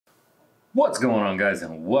What's going on, guys,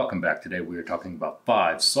 and welcome back. Today we are talking about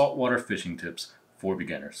 5 saltwater fishing tips for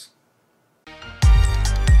beginners.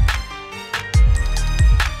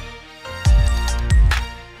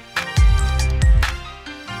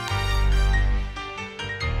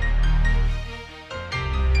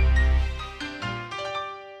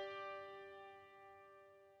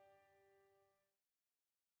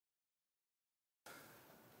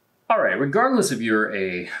 Alright, regardless if you're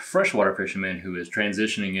a freshwater fisherman who is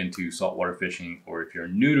transitioning into saltwater fishing, or if you're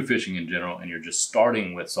new to fishing in general and you're just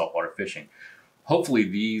starting with saltwater fishing, hopefully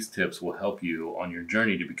these tips will help you on your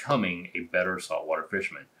journey to becoming a better saltwater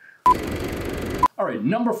fisherman. Alright,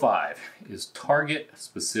 number 5 is target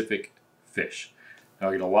specific fish. Now,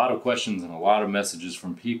 I get a lot of questions and a lot of messages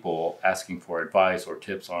from people asking for advice or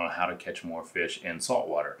tips on how to catch more fish in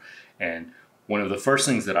saltwater. And one of the first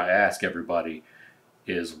things that I ask everybody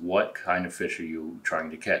is, what kind of fish are you trying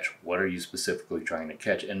to catch? What are you specifically trying to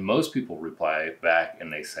catch? And most people reply back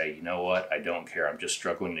and they say, you know what, I don't care. I'm just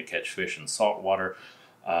struggling to catch fish in saltwater.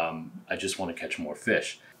 I just want to catch more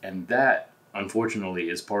fish. And that, unfortunately,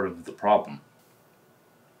 is part of the problem.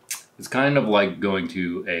 It's kind of like going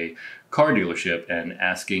to a car dealership and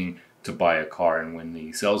asking to buy a car. And when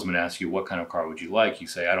the salesman asks you, what kind of car would you like? You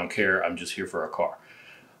say, I don't care. I'm just here for a car.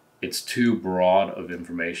 It's too broad of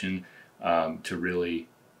information to really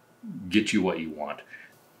get you what you want.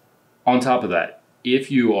 On top of that,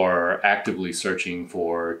 if you are actively searching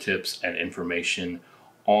for tips and information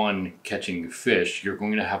on catching fish, you're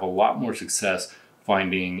going to have a lot more success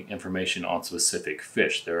finding information on specific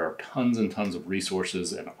fish. There are tons and tons of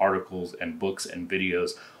resources and articles and books and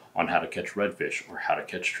videos on how to catch redfish or how to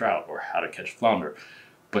catch trout or how to catch flounder,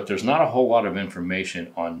 but there's not a whole lot of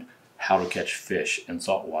information on how to catch fish in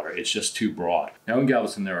saltwater. It's just too broad. Now in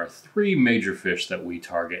Galveston, there are 3 major fish that we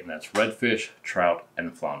target, and that's redfish, trout,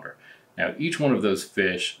 and flounder. Now each one of those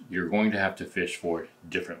fish, you're going to have to fish for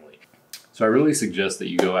differently. So I really suggest that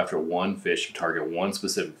you go after one fish, you target one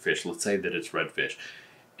specific fish. Let's say that it's redfish.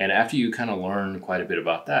 And after you kind of learn quite a bit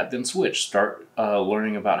about that, then switch. Start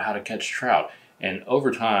learning about how to catch trout. And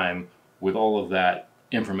over time, with all of that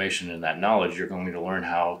information and that knowledge, you're going to learn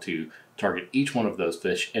how to target each one of those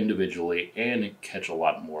fish individually and catch a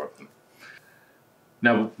lot more of them.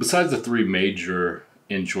 Now, besides the 3 major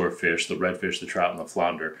inshore fish, the redfish, the trout, and the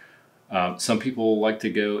flounder, some people like to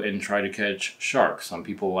go and try to catch sharks. Some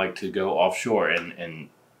people like to go offshore and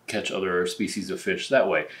catch other species of fish that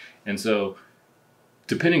way. And so,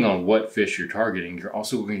 depending on what fish you're targeting, you're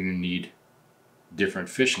also going to need different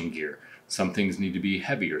fishing gear. Some things need to be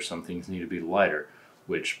heavier, some things need to be lighter,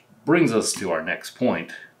 which brings us to our next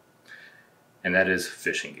point, and that is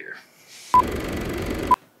fishing gear.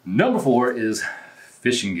 Number 4 is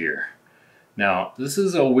fishing gear. Now, this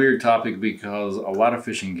is a weird topic because a lot of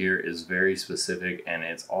fishing gear is very specific and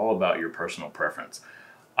it's all about your personal preference.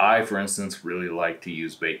 I, for instance, really like to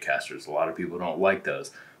use bait casters. A lot of people don't like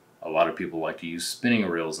those. A lot of people like to use spinning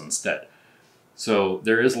reels instead. So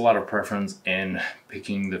there is a lot of preference in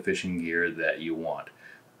picking the fishing gear that you want.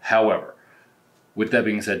 However, with that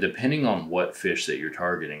being said, depending on what fish that you're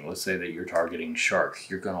targeting, let's say that you're targeting sharks,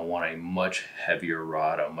 you're going to want a much heavier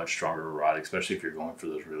rod, a much stronger rod, especially if you're going for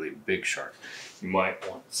those really big sharks. You might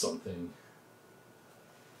want something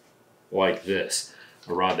like this,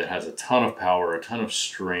 a rod that has a ton of power, a ton of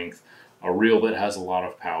strength, a reel that has a lot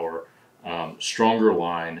of power, stronger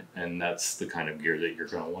line, and that's the kind of gear that you're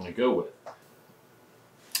going to want to go with.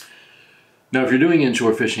 Now, if you're doing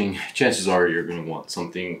inshore fishing, chances are you're going to want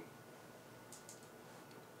something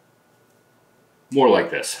more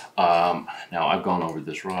like this. Now, I've gone over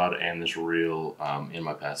this rod and this reel in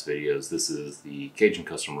my past videos. This is the Cajun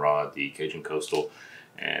Custom rod, the Cajun Coastal,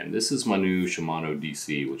 and this is my new Shimano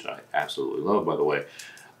DC, which I absolutely love, by the way.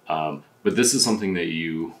 But this is something that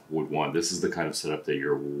you would want. This is the kind of setup that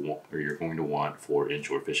you're going to want for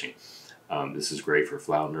inshore fishing. This is great for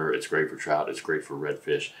flounder, it's great for trout, it's great for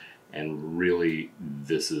redfish, and really,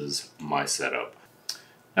 this is my setup.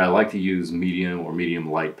 Now, I like to use medium or medium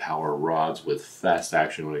light power rods with fast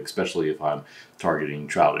action, especially if I'm targeting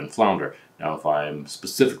trout and flounder. Now, if I'm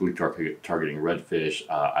specifically targeting redfish,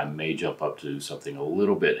 I may jump up to something a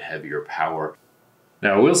little bit heavier power.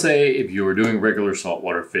 Now, I will say, if you're doing regular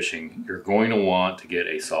saltwater fishing, you're going to want to get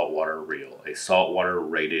a saltwater reel, a saltwater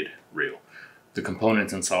rated reel. The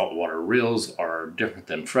components in saltwater reels are different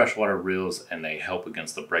than freshwater reels, and they help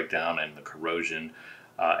against the breakdown and the corrosion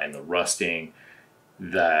and the rusting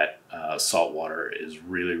that saltwater is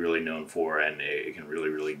really known for, and it can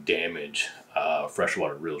really damage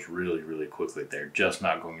freshwater reels really quickly. They're just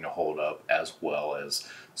not going to hold up as well as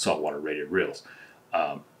saltwater rated reels.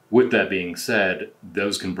 With that being said,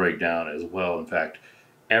 those can break down as well. In fact,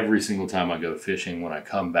 Every single time I go fishing, when I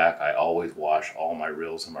come back, I always wash all my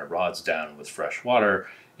reels and my rods down with fresh water,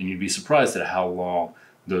 and you'd be surprised at how long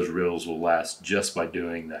those reels will last just by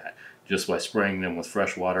doing that, just by spraying them with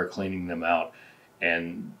fresh water, cleaning them out,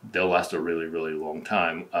 and they'll last a really, really long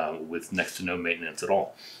time with next to no maintenance at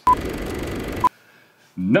all.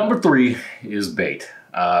 Number 3 is bait.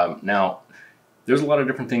 Now, there's a lot of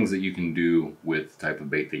different things that you can do with the type of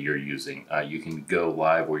bait that you're using. You can go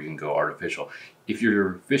live or you can go artificial. If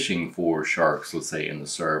you're fishing for sharks, let's say in the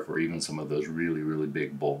surf, or even some of those really, really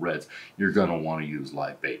big bull reds, you're going to want to use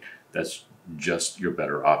live bait. That's just your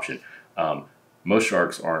better option. Most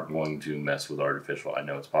sharks aren't going to mess with artificial. I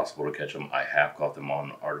know it's possible to catch them. I have caught them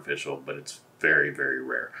on artificial, but it's very, very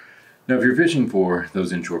rare. Now, if you're fishing for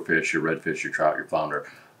those inshore fish, your redfish, your trout, your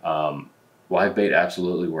flounder, live bait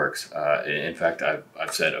absolutely works. In fact, I've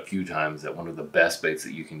said a few times that one of the best baits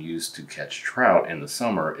that you can use to catch trout in the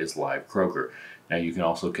summer is live croaker. Now, you can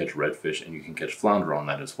also catch redfish and you can catch flounder on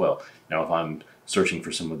that as well. Now, if I'm searching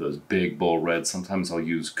for some of those big bull reds, sometimes I'll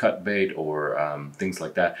use cut bait or things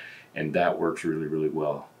like that, and that works really, really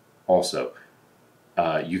well also.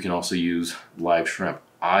 You can also use live shrimp.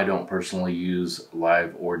 I don't personally use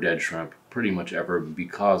live or dead shrimp pretty much ever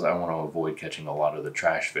because I want to avoid catching a lot of the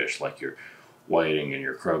trash fish like your whiting and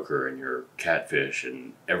your croaker and your catfish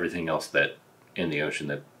and everything else that in the ocean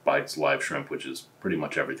that bites live shrimp, which is pretty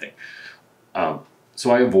much everything.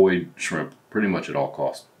 So I avoid shrimp pretty much at all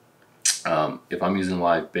costs. If I'm using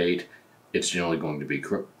live bait, it's generally going to be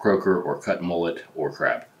croaker or cut mullet or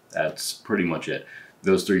crab. That's pretty much it.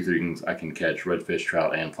 Those 3 things I can catch redfish,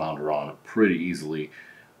 trout, and flounder on pretty easily.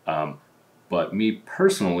 But me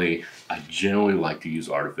personally, I generally like to use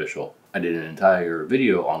artificial. I did an entire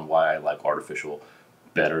video on why I like artificial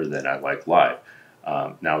better than I like live.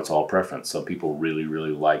 Now it's all preference. Some people really,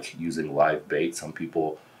 really like using live bait. Some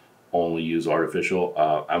people only use artificial.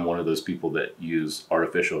 I'm one of those people that use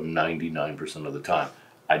artificial 99% of the time.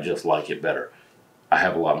 I just like it better. I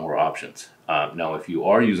have a lot more options. Now, if you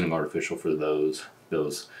are using artificial for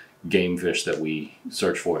those game fish that we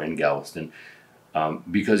search for in Galveston,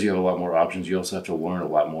 because you have a lot more options, you also have to learn a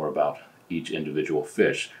lot more about each individual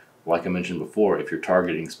fish. Like I mentioned before, if you're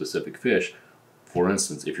targeting specific fish, for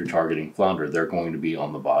instance, if you're targeting flounder, they're going to be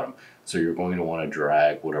on the bottom. So you're going to want to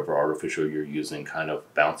drag whatever artificial you're using, kind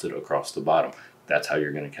of bounce it across the bottom. That's how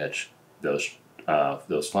you're going to catch those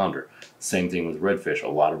flounder. Same thing with redfish. A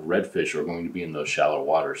lot of redfish are going to be in those shallow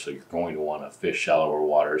waters, so you're going to want to fish shallower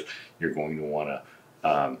waters. You're going to want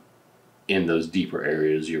to, in those deeper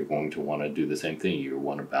areas, you're going to want to do the same thing. You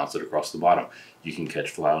want to bounce it across the bottom. You can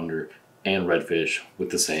catch flounder and redfish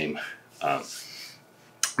with the same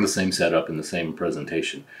setup and the same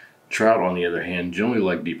presentation. Trout, on the other hand, generally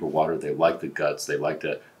like deeper water. They like the guts. They like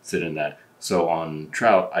to sit in that. So on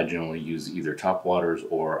trout, I generally use either top waters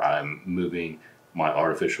or I'm moving my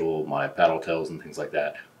artificial, my paddle tails and things like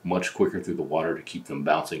that much quicker through the water to keep them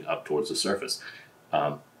bouncing up towards the surface.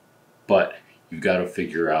 But you've got to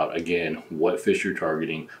figure out, again, what fish you're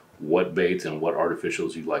targeting, what baits and what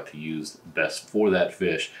artificials you'd like to use best for that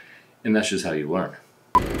fish, and that's just how you learn.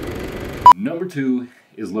 Number 2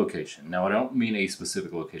 is location. Now, I don't mean a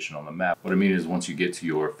specific location on the map. What I mean is once you get to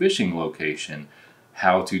your fishing location,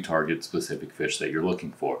 how to target specific fish that you're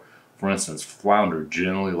looking for. For instance, flounder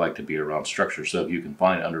generally like to be around structure. So if you can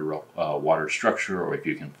find underwater structure, or if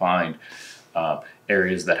you can find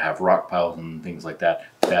areas that have rock piles and things like that,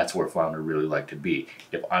 that's where flounder really like to be.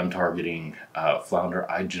 If I'm targeting flounder,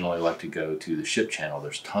 I generally like to go to the ship channel.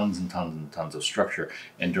 There's tons and tons and tons of structure,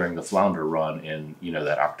 and during the flounder run in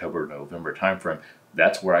that October, November time frame,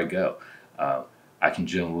 that's where I go. I can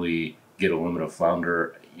generally get a limit of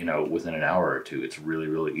flounder within an hour or two. It's really,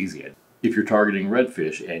 really easy. If you're targeting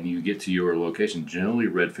redfish and you get to your location, generally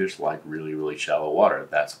redfish like really, really shallow water.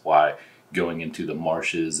 That's why going into the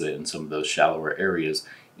marshes and some of those shallower areas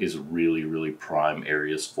is really, really prime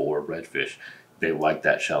areas for redfish. They like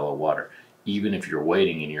that shallow water. Even if you're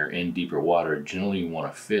wading and you're in deeper water, generally you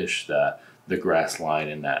want to fish the grass line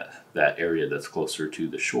in that area that's closer to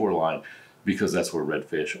the shoreline, because that's where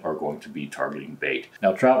redfish are going to be targeting bait.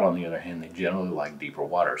 Now, trout, on the other hand, they generally like deeper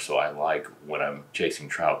water. So I like, when I'm chasing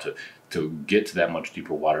trout, to get to that much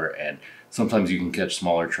deeper water. And sometimes you can catch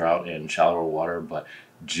smaller trout in shallower water, but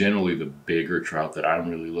generally the bigger trout that I'm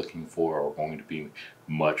really looking for are going to be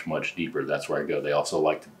much, much deeper. That's where I go. They also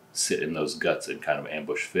like to sit in those guts and kind of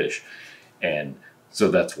ambush fish. And so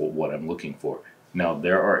that's what I'm looking for. Now,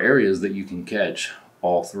 there are areas that you can catch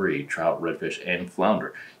all 3, trout, redfish, and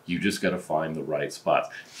flounder. You just got to find the right spots.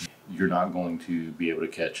 You're not going to be able to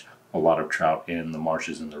catch a lot of trout in the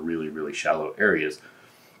marshes in the really, really shallow areas.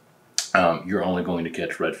 you're only going to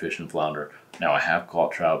catch redfish and flounder. Now I have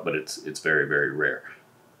caught trout, but it's very, very rare.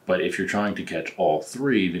 But if you're trying to catch all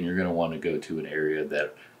three, then you're going to want to go to an area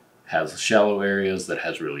that has shallow areas, that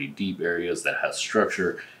has really deep areas, that has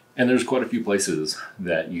structure. And there's quite a few places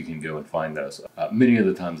that you can go and find those. Many of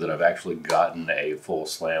the times that I've actually gotten a full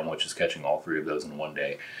slam, which is catching all three of those in one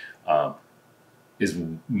day, is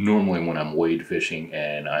normally when I'm wade fishing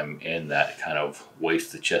and I'm in that kind of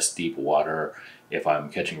waist to chest deep water. If I'm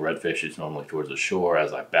catching redfish, it's normally towards the shore.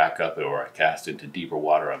 As I back up or I cast into deeper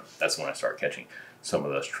water, that's when I start catching some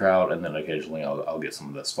of those trout, and then occasionally I'll get some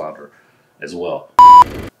of this flounder as well.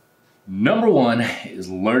 Number one is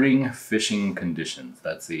learning fishing conditions.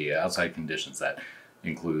 That's the outside conditions. That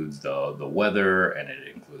includes the weather, and it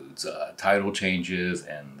includes tidal changes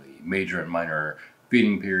and the major and minor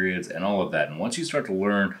feeding periods and all of that. And once you start to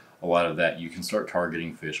learn a lot of that, you can start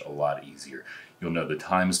targeting fish a lot easier. You'll know the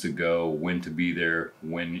times to go, when to be there,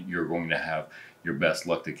 when you're going to have your best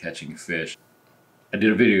luck to catching fish. I did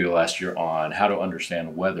a video last year on how to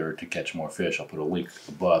understand weather to catch more fish. I'll put a link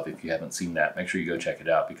above if you haven't seen that. Make sure you go check it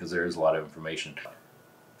out because there is a lot of information.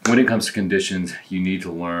 When it comes to conditions, you need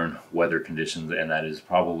to learn weather conditions, and that is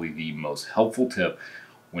probably the most helpful tip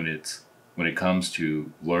when it comes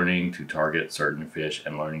to learning to target certain fish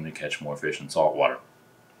and learning to catch more fish in saltwater.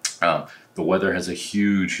 The weather has a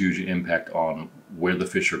huge impact on where the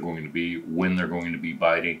fish are going to be, when they're going to be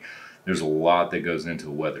biting. There's a lot that goes into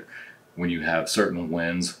the weather. When you have certain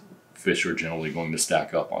winds, fish are generally going to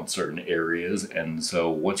stack up on certain areas, and so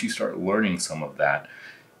once you start learning some of that,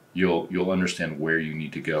 you'll understand where you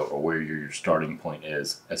need to go or where your starting point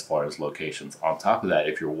is as far as locations. On top of that,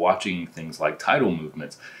 if you're watching things like tidal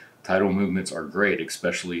movements are great,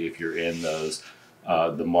 especially if you're in those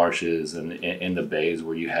the marshes and in the bays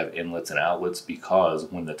where you have inlets and outlets,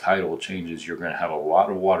 because when the tidal changes, you're going to have a lot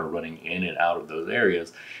of water running in and out of those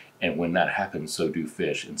areas. And when that happens, so do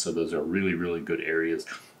fish. And so those are really good areas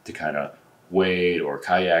to kind of wade or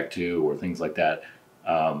kayak to or things like that,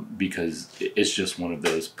 because it's just one of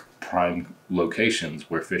those prime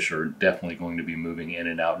locations where fish are definitely going to be moving in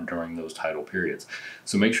and out during those tidal periods.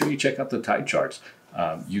 So make sure you check out the tide charts.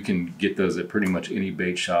 You can get those at pretty much any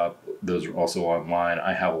bait shop. Those are also online.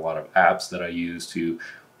 I have a lot of apps that I use to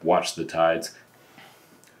watch the tides.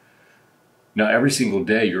 Now, every single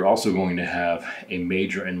day, you're also going to have a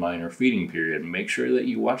major and minor feeding period. Make sure that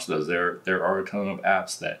you watch those. There are a ton of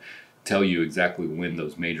apps that tell you exactly when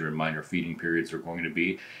those major and minor feeding periods are going to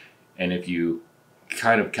be. And if you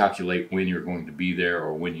kind of calculate when you're going to be there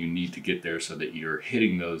or when you need to get there so that you're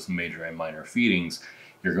hitting those major and minor feedings,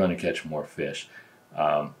 you're going to catch more fish.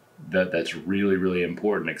 That's really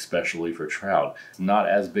important, especially for trout. It's not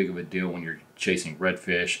as big of a deal when you're chasing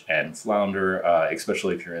redfish and flounder,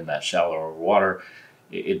 especially if you're in that shallower water.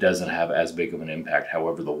 It doesn't have as big of an impact.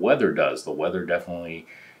 However, the weather does. The weather definitely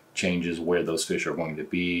changes where those fish are going to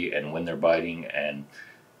be and when they're biting. And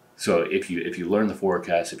so if you learn the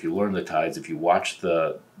forecast, if you learn the tides, if you watch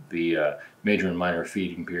the major and minor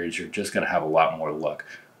feeding periods, you're just going to have a lot more luck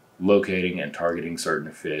locating and targeting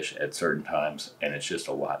certain fish at certain times, and it's just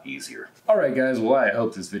a lot easier. Alright guys, well, I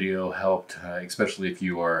hope this video helped, especially if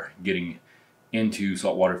you are getting into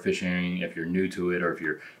saltwater fishing, if you're new to it, or if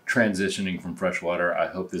you're transitioning from freshwater. I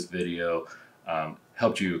hope this video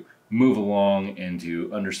helped you move along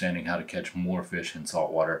into understanding how to catch more fish in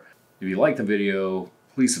saltwater. If you like the video,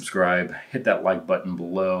 please subscribe, hit that like button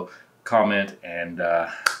below, comment, and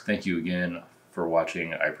thank you again for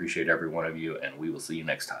watching. I appreciate every one of you, and we will see you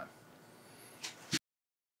next time.